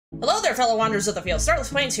Hello there, fellow wanderers of the field. Starless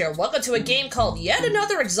Plains here. Welcome to a game called Yet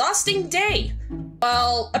Another Exhausting Day.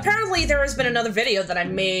 Well, apparently there has been another video that I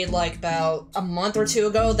made like about a month or two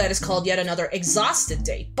ago that is called Yet Another Exhausted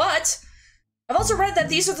Day. But I've also read that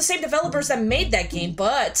these are the same developers that made that game,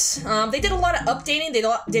 but they did a lot of updating,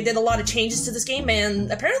 they did a lot of changes to this game,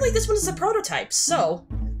 and apparently this one is a prototype. So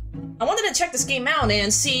I wanted to check this game out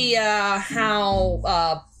and see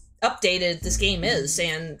how updated this game is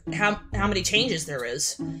and how many changes there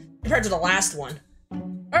is compared to the last one.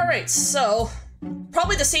 Alright, so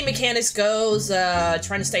probably the same mechanics goes,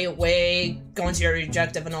 trying to stay away, going to your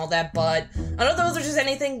objective and all that, but I don't know if there's just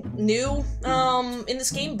anything new in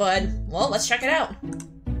this game, but well, let's check it out.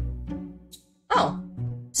 Oh,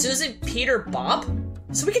 Susan, Peter, Bob?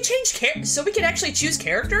 So we can so we can actually choose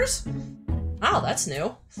characters? Oh, that's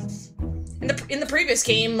new. In the previous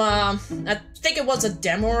game, I think it was a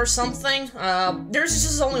demo or something, there's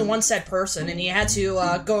just only one said person, and you had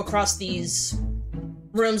to go across these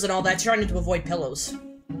rooms and all that, trying to avoid pillows.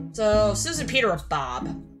 So, Susan, Peter, or Bob?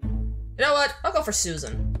 You know what? I'll go for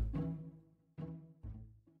Susan.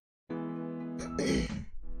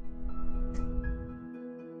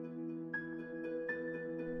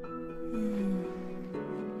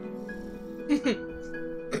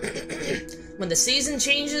 When the season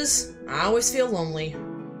changes, I always feel lonely.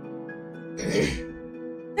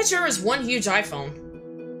 That sure is one huge iPhone.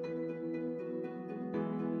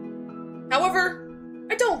 However,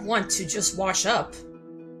 I don't want to just wash up.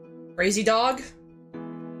 Crazy dog?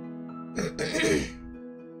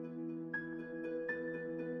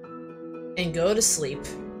 And go to sleep.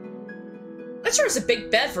 That sure is a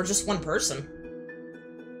big bed for just one person.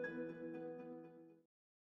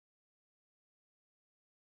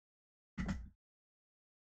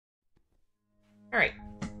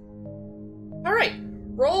 Alright.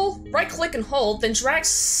 Roll, right-click and hold, then drag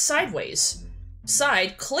sideways.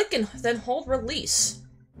 Side, click and then hold release.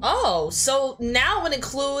 Oh, so now it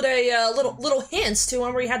include a little hints to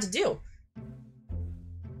what we had to do.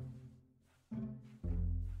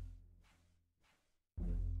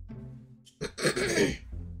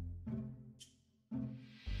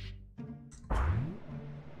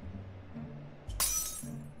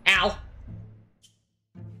 Ow.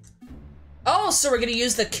 Oh, so we're gonna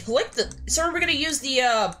use the so we're gonna use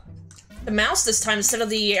the mouse this time instead of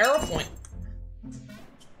the arrow point.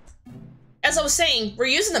 As I was saying, we're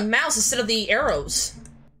using the mouse instead of the arrows.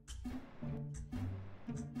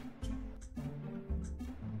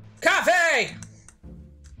 Coffee!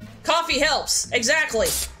 Coffee helps, exactly.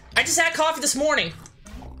 I just had coffee this morning.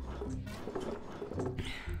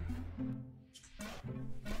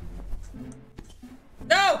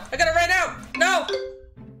 No! I gotta run out! No!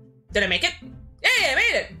 Did I make it? Hey, I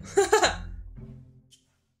made it!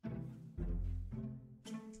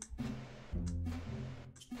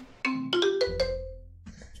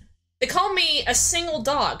 They call me a single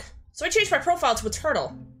dog, so I changed my profile to a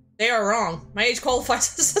turtle. They are wrong. My age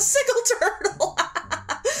qualifies as a single turtle.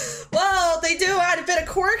 Well, they do add a bit of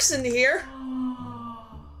quirks in here.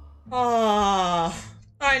 Ah,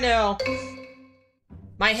 I know.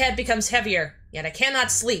 My head becomes heavier, yet I cannot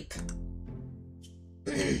sleep.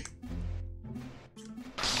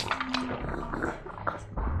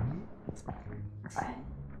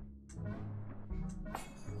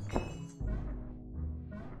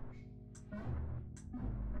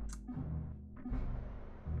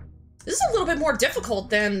 This is a little bit more difficult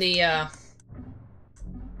than the,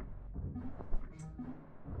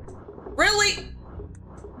 Really?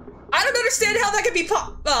 I don't understand how that could be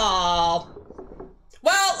oh.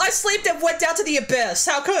 Well, I slept and went down to the abyss.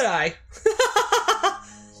 How could I?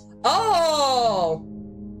 Oh!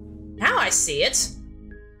 Now I see it.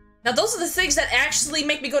 Now those are the things that actually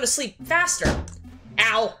make me go to sleep faster.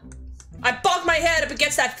 Ow. I bumped my head up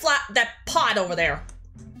against that pot over there.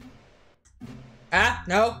 Ah,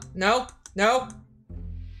 no, no, no.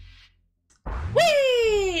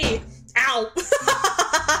 Whee! Ow!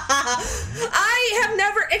 I have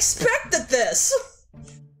never expected this!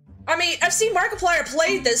 I mean, I've seen Markiplier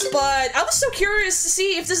play this, but I was so curious to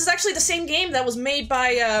see if this is actually the same game that was made by,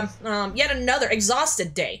 Yet Another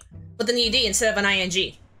Exhausted Day, with an ED instead of an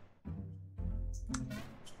ING.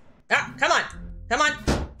 Ah, come on! Come on!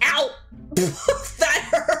 Ow! That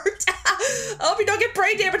hurt! I hope you don't get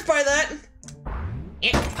brain damage by that!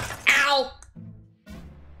 Ow!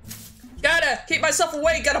 Gotta keep myself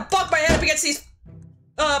awake, gotta bump my head up against these,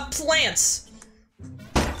 plants.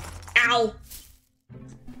 Ow.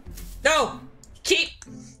 No! Keep...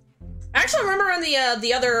 I actually remember on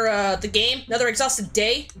the game, Another Exhausted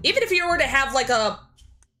Day, even if you were to have, like a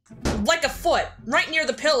foot right near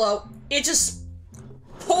the pillow, it just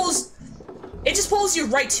pulls It just pulls you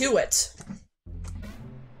right to it.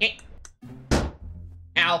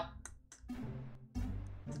 Ow.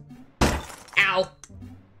 Ow.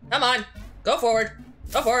 Come on. Go forward.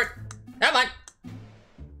 Go forward. Come on.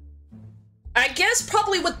 I guess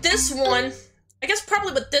probably with this one,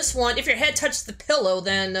 if your head touches the pillow,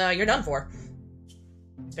 then you're done for.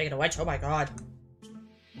 Speaking of which, oh my god.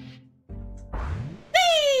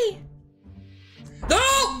 Whee!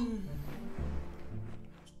 No!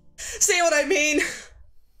 See what I mean?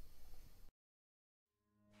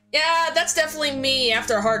 Yeah, that's definitely me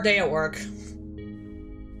after a hard day at work.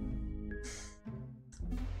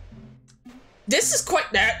 This is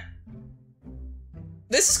quite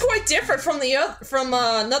different from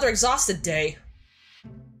another exhausted day.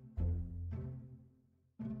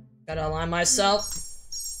 Gotta align myself.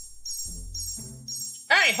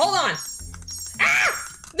 Hey, hold on! Ah!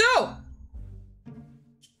 No!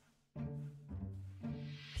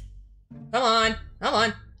 Come on, come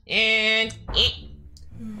on, and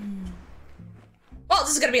well,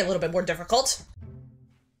 this is gonna be a little bit more difficult.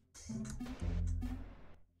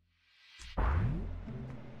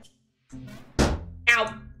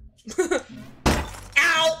 Ow.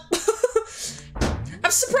 Ow!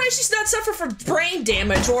 I'm surprised she's not suffering from brain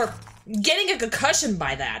damage or getting a concussion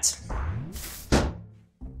by that.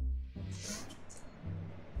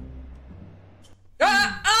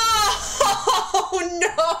 Oh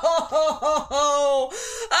no!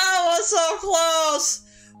 I was so close!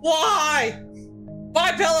 Why?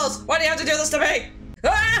 Why, pillows? Why do you have to do this to me?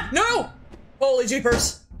 Ah! No! Holy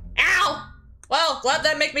jeepers. Ow! Well, glad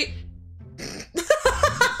that make me... Just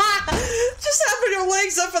having your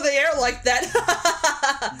legs up in the air like that.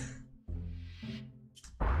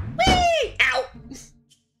 Whee! Ow!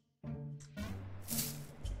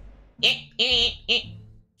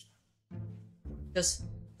 Just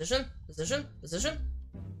position, position, position.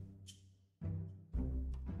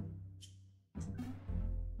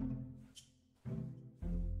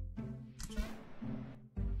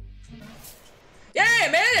 Yay, I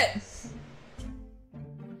made it!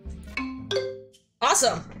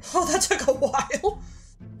 Awesome. Oh, that took a while.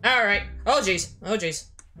 Alright. Oh, jeez. Oh, jeez.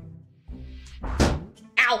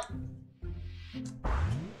 Ow!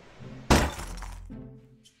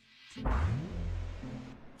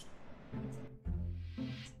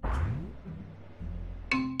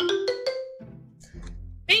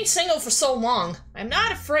 Being single for so long, I'm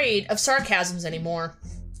not afraid of sarcasms anymore.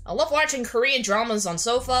 I love watching Korean dramas on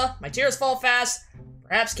sofa, my tears fall fast,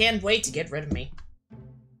 perhaps can't wait to get rid of me.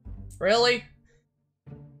 Really?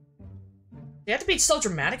 Do you have to be so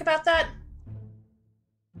dramatic about that?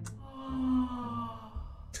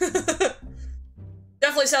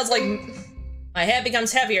 Definitely sounds like my head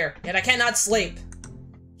becomes heavier, yet I cannot sleep.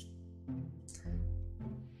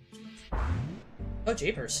 Oh,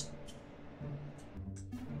 jeepers.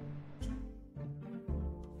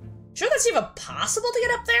 Sure that's even possible to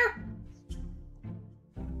get up there?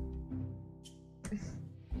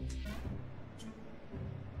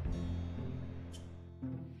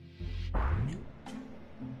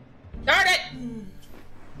 Darn it!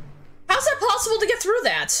 How's that possible to get through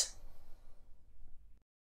that?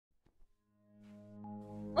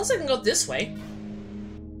 Unless I can go this way.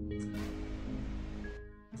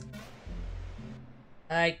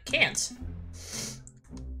 I can't.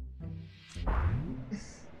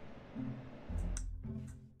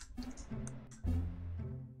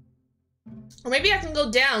 Or maybe I can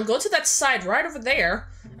go down, go to that side right over there,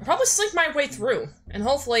 and probably slink my way through. And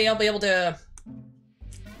hopefully I'll be able to...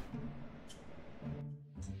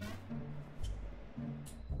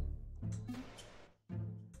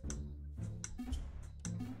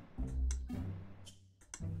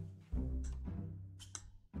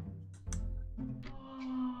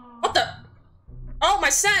 What the? Oh, my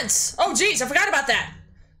sense! Oh, jeez, I forgot about that!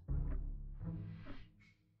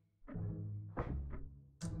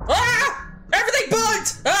 Ah! Everything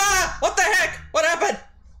bugged! Ah! What the heck? What happened?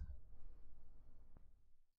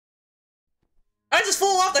 I just flew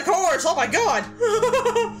off the course! Oh my god!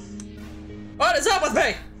 What is up with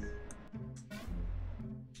me?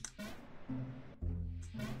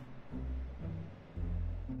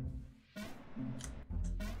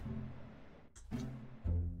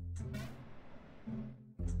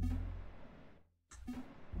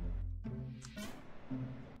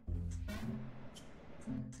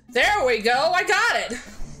 There we go, I got it!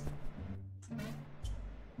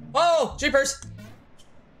 Oh, jeepers!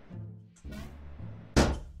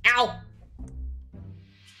 Ow!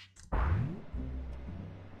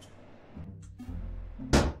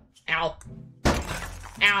 Ow.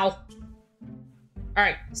 Ow.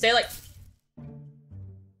 Alright, stay like...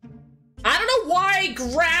 I don't know why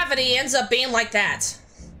gravity ends up being like that?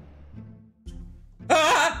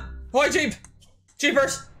 Ah! Hoy Jeep!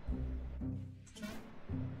 Jeepers!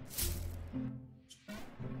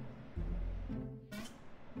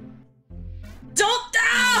 Don't-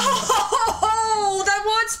 Oh! That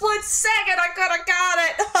one split second I could've got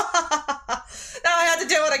it! Now I had to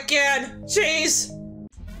do it again. Jeez.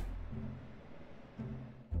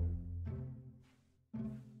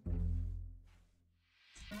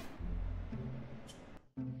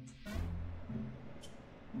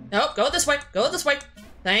 Nope, go this way. Go this way.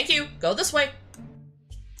 Thank you. Go this way.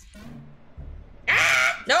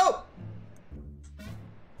 Ah! No!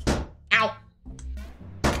 Ow.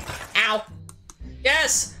 Ow.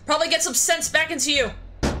 Yes! Probably get some sense back into you.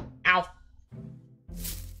 Ow.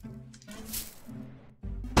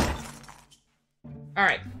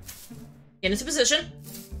 Alright. Get into position.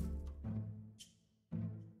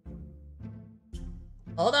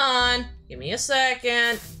 Hold on. Give me a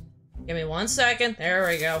second. Give me 1 second. There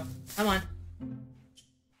we go. Come on.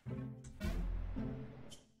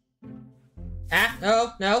 Ah,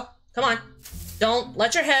 no, no. Come on. Don't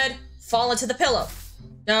let your head fall into the pillow.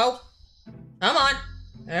 No. Come on.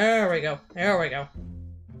 There we go. There we go.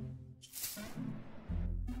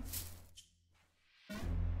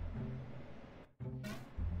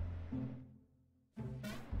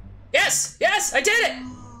 Yes! Yes! I did it!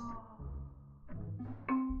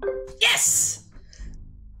 Yes!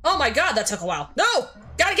 Oh my god, that took a while. No!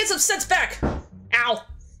 Gotta get some sense back! Ow.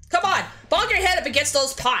 Come on! Bonk your head up against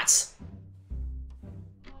those pots!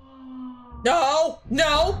 No!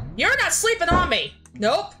 No! You're not sleeping on me!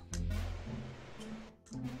 Nope.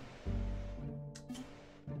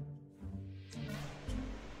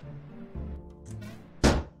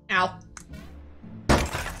 Ow.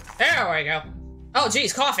 There we go. Oh,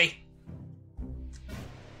 geez, coffee.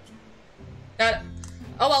 Got it.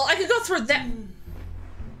 Oh, well, I could go through that.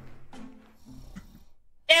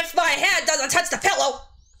 If my head doesn't touch the pillow!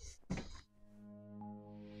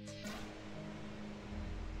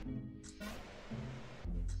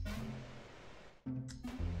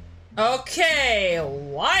 Okay,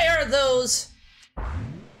 why are those...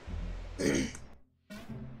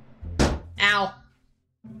 Ow.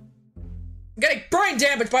 I'm getting brain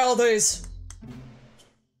damage by all these!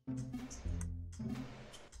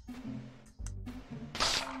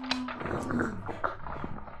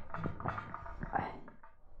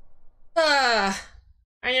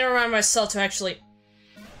 I need to remind myself to actually...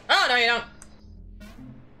 Oh, no you don't.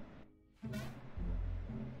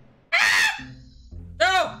 Ah!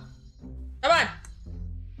 No! Come on!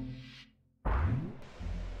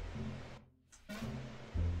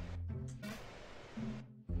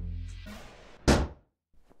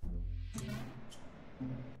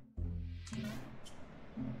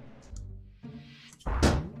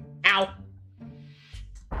 Ow.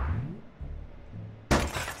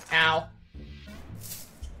 Ow.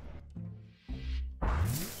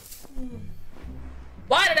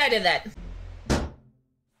 Why did I do that?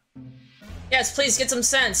 Yes, please get some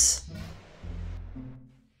sense.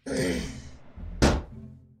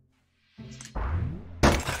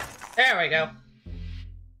 There we go.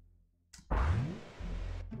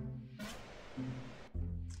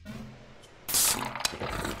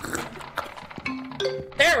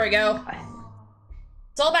 There we go.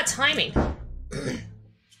 It's all about timing.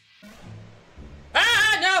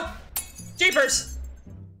 Ah, no! Jeepers!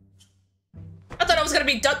 I thought I was gonna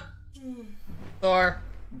be done. Or...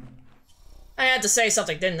 I had to say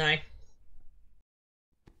something, didn't I?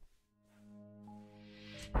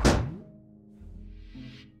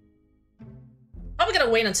 Probably gonna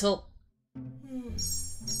wait until...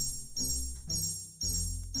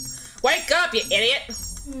 Wake up, you idiot!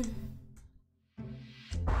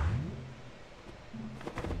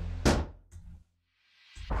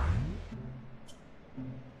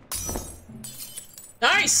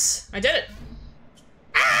 Nice! I did it!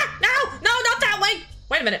 Ah! No! No, not that way!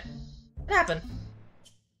 Wait a minute. What happened?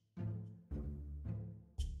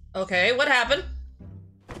 Okay, what happened?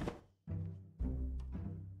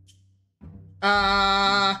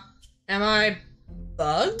 Am I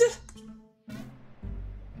bugged?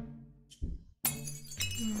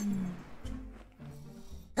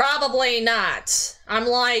 Probably not. I'm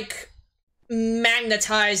like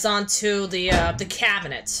magnetized onto the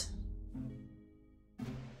cabinet.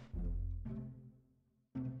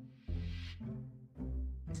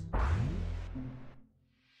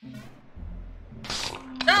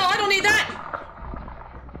 No, I don't need that!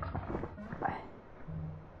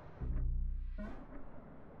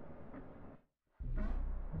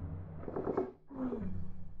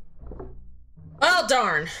 Well,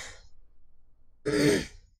 darn.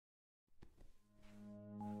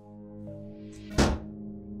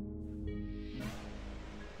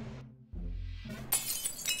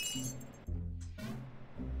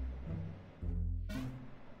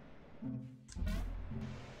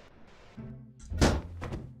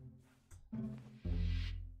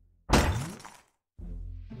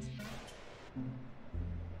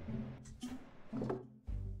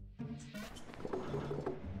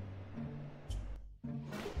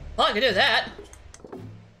 Well, I can do that.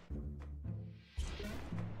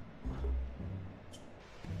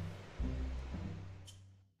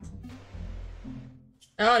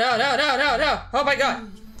 No, no, no, no, no, no! Oh my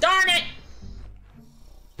god! Darn it!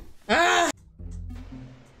 Ah!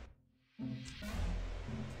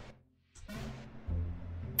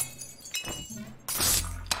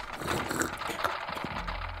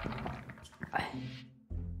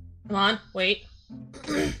 Come on, wait.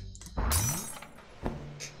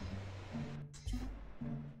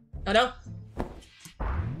 Oh no.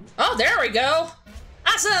 Oh, there we go!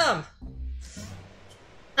 Awesome!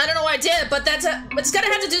 I don't know what I did, but it's gotta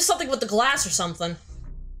have to do something with the glass or something.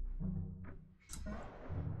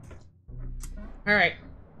 Alright.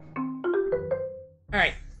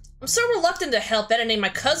 Alright. I'm so reluctant to help editing my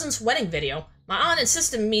cousin's wedding video. My aunt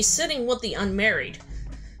insisted on me sitting with the unmarried.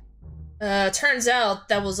 Turns out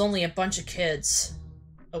that was only a bunch of kids.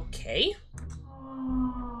 Okay.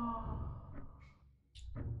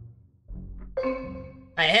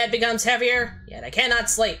 My head becomes heavier, yet I cannot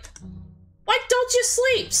sleep. Why don't you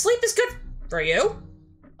sleep? Sleep is good for you.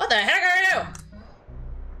 What the heck are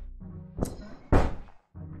you?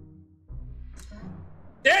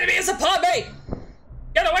 The enemy is upon me!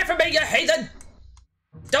 Get away from me, you heathen!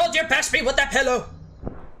 Don't you bash me with that pillow!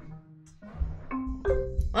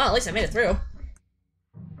 Well, at least I made it through.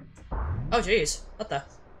 Oh, jeez. What the?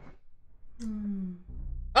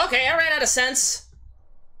 Okay, I ran out of sense.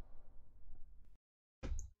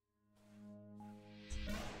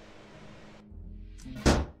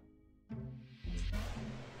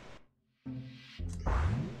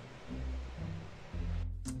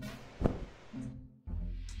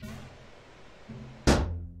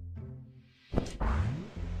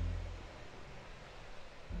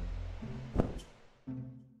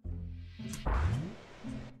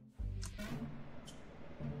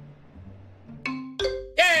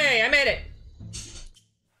 Yay, I made it!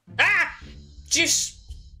 Ah! Jeez!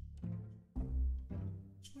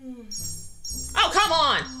 Oh, come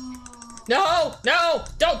on! No! No!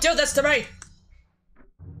 Don't do this to me!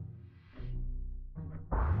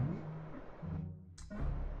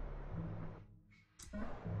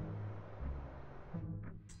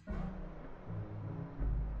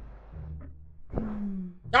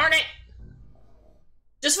 Darn it!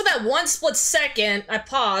 Just for that one split second, I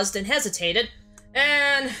paused and hesitated,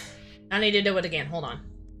 and I need to do it again. Hold on.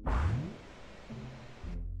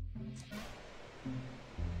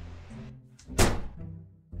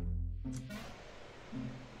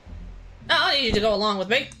 Oh, I need you to go along with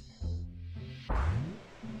me.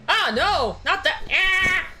 Ah, no! Not that!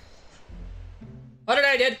 Ah! What did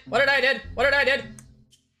I did? What did I did? What did I did?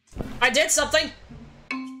 I did something!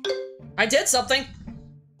 I did something!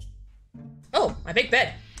 Oh, my big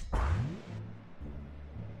bed.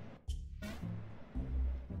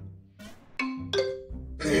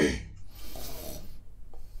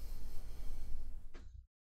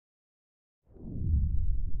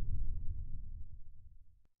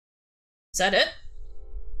 Is that it?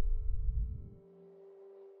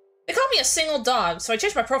 They call me a single dog, so I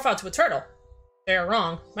changed my profile to a turtle. They're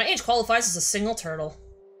wrong. My age qualifies as a single turtle.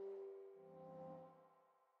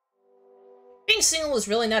 Being single is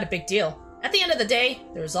really not a big deal. At the end of the day,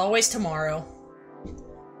 there's always tomorrow.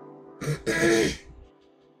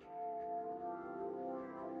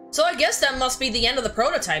 So I guess that must be the end of the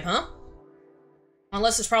prototype, huh?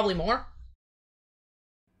 Unless there's probably more.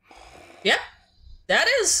 Yeah, that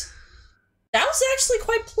was actually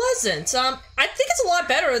quite pleasant. I think it's a lot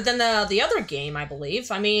better than the other game, I believe.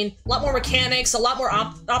 I mean, a lot more mechanics, a lot more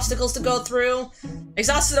obstacles to go through.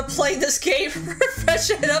 Exhausted of playing this game,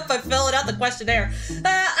 refreshing it up by filling out the questionnaire.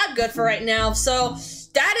 I'm good for right now, so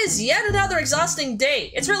that is yet another exhausting day.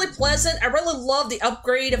 It's really pleasant. I really love the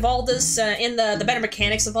upgrade of all this, and the better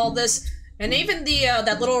mechanics of all this. And even the,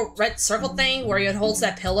 that little red circle thing where it holds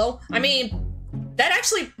that pillow. I mean, that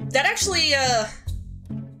has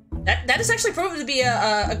actually proven to be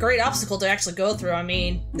a great obstacle to actually go through. I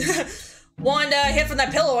mean, one hit from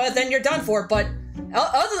that pillow, then you're done for. But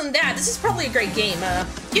other than that, this is probably a great game.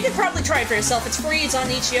 You can probably try it for yourself. It's free, it's on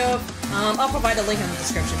Itch.io. I'll provide a link in the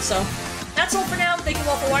description. So, that's all for now. Thank you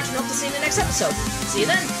all for watching. Hope to see you in the next episode. See you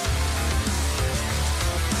then.